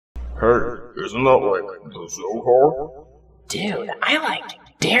Hey, isn't that like the Zohar? Dude, I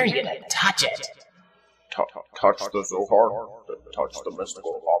dare you to touch it. Touch the Zohar? Touch the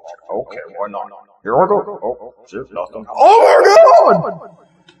mystical object. Okay, why not? Here I go. Oh, shit, nothing. Oh my god!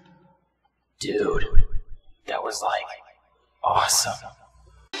 Dude, that was awesome.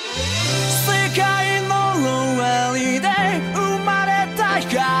 世界の終わりで生まれた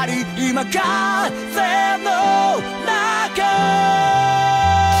光今風の中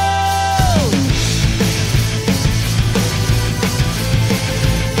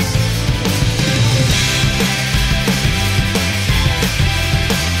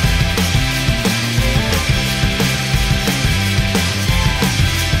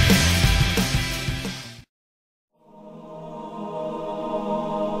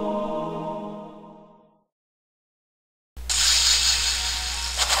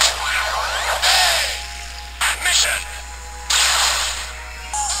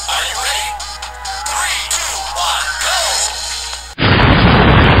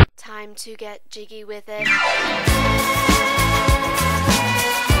Time to get jiggy with it.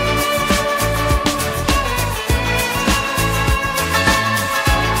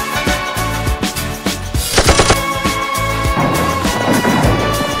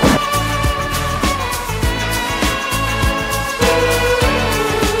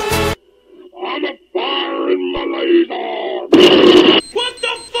 I'm a fire in my laser! What the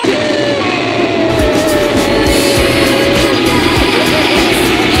fuck?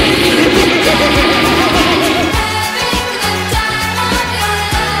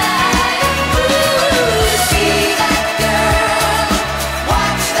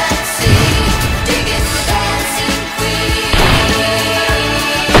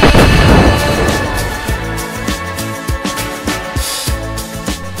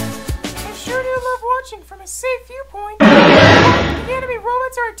 From a safe viewpoint. The enemy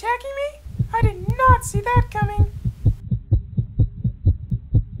robots are attacking me? I did not see that coming.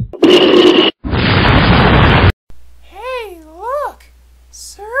 Hey, look!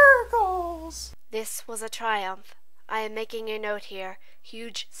 Circles! This was a triumph. I am making a note here.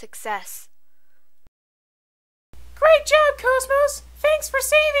 Huge success. Great job, Cosmos! Thanks for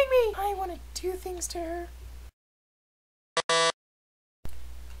saving me! I want to do things to her.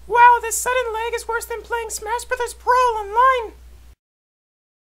 Wow, this sudden lag is worse than playing Smash Bros. Brawl online!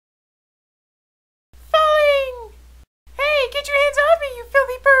 Falling! Hey, get your hands off me, you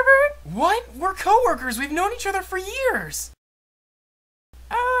filthy pervert! What? We're coworkers. We've known each other for years.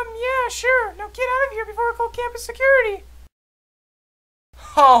 Yeah, sure. Now get out of here before I call campus security.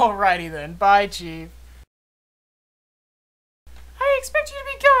 Alrighty then. Bye, Chief. I expect you to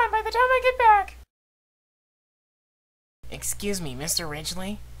be gone by the time I get back. Excuse me, Mr.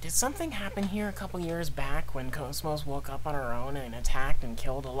 Ridgely? Did something happen here a couple years back when Cosmos woke up on her own and attacked and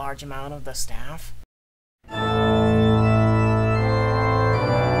killed a large amount of the staff?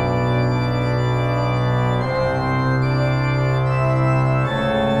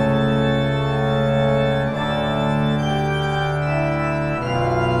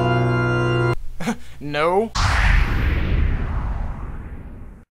 No?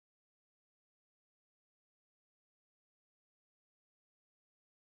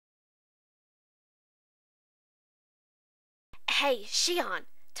 Hey, Shion,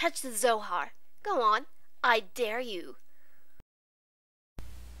 touch the Zohar. Go on, I dare you.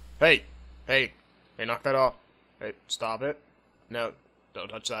 Hey, knock that off. Hey, stop it. No, don't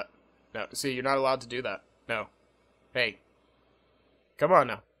touch that. No, see, you're not allowed to do that. No. Hey. Come on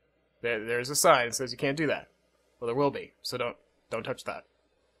now. There's a sign that says you can't do that. Well, there will be, so don't touch that.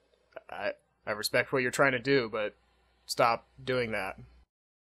 I respect what you're trying to do, but stop doing that.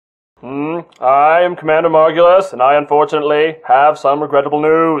 I am Commander Margulis, and I unfortunately have some regrettable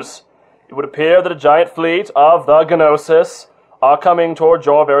news. It would appear that a giant fleet of the Gnosis are coming toward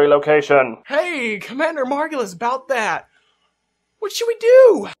your very location. Hey, Commander Margulis, about that. What should we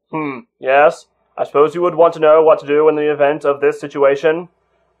do? Yes? I suppose you would want to know what to do in the event of this situation.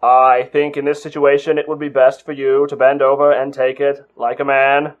 I think in this situation it would be best for you to bend over and take it like a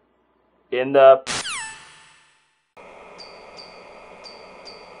man. In the...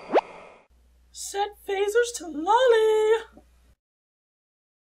 Set phasers to lolly.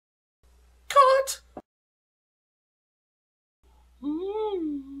 Caught.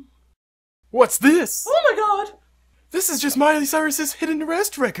 What's this? Oh my god. This is just Miley Cyrus's hidden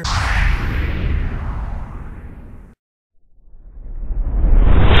arrest record.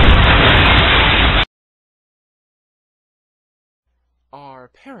 Our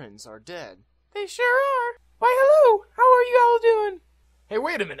parents are dead. They sure are. Why, hello. How are you all doing? Hey,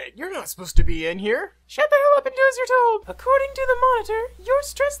 wait a minute. You're not supposed to be in here. Shut the hell up and do as you're told. According to the monitor, your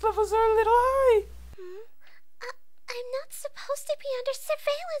stress levels are a little high. I'm not supposed to be under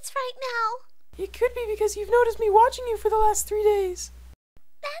surveillance right now. It could be because you've noticed me watching you for the last 3 days.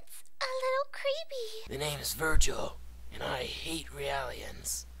 That's a little creepy. The name is Virgil, and I hate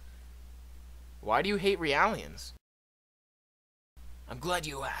Realians. Why do you hate Realians? I'm glad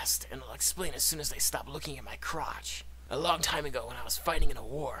you asked, and I'll explain as soon as they stop looking at my crotch. A long time ago when I was fighting in a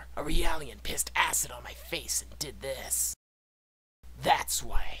war, a Realian pissed acid on my face and did this. That's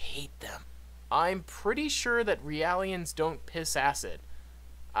why I hate them. I'm pretty sure that Realians don't piss acid.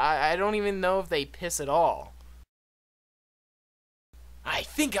 I don't even know if they piss at all. I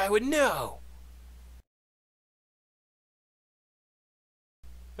think I would know.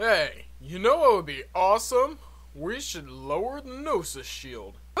 Hey, you know what would be awesome? We should lower the Gnosis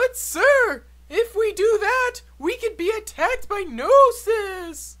shield. But sir, if we do that, we could be attacked by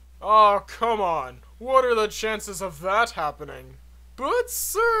Gnosis. Oh, come on. What are the chances of that happening? But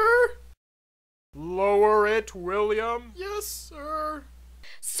sir... Lower it, William. Yes, sir.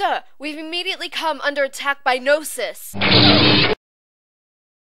 Sir, we've immediately come under attack by Gnosis.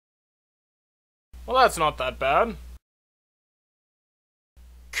 Well, that's not that bad.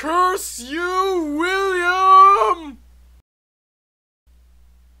 Curse you, William!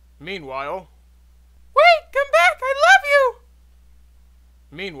 Meanwhile... Wait, come back, I love you!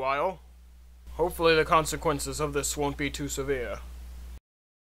 Meanwhile, hopefully the consequences of this won't be too severe.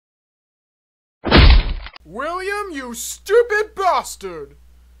 William, you stupid bastard!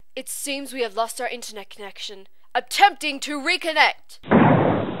 It seems we have lost our internet connection. Attempting to reconnect.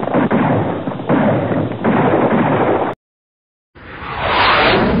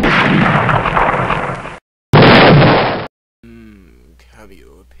 Have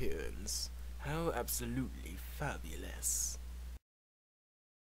your appearance. How absolutely fabulous.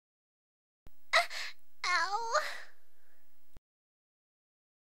 Ow.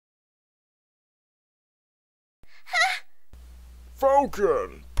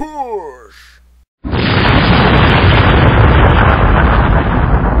 Falcon, push!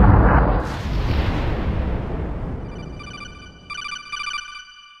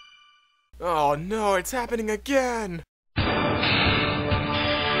 Oh no, it's happening again!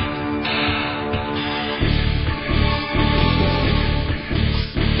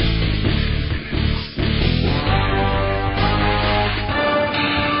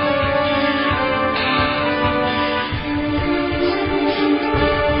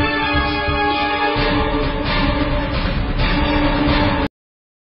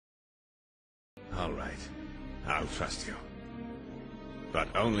 All right, I'll trust you. But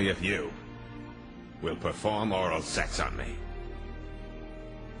only if you will perform oral sex on me.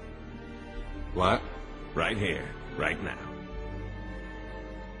 What? Right here, right now.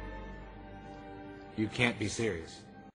 You can't be serious.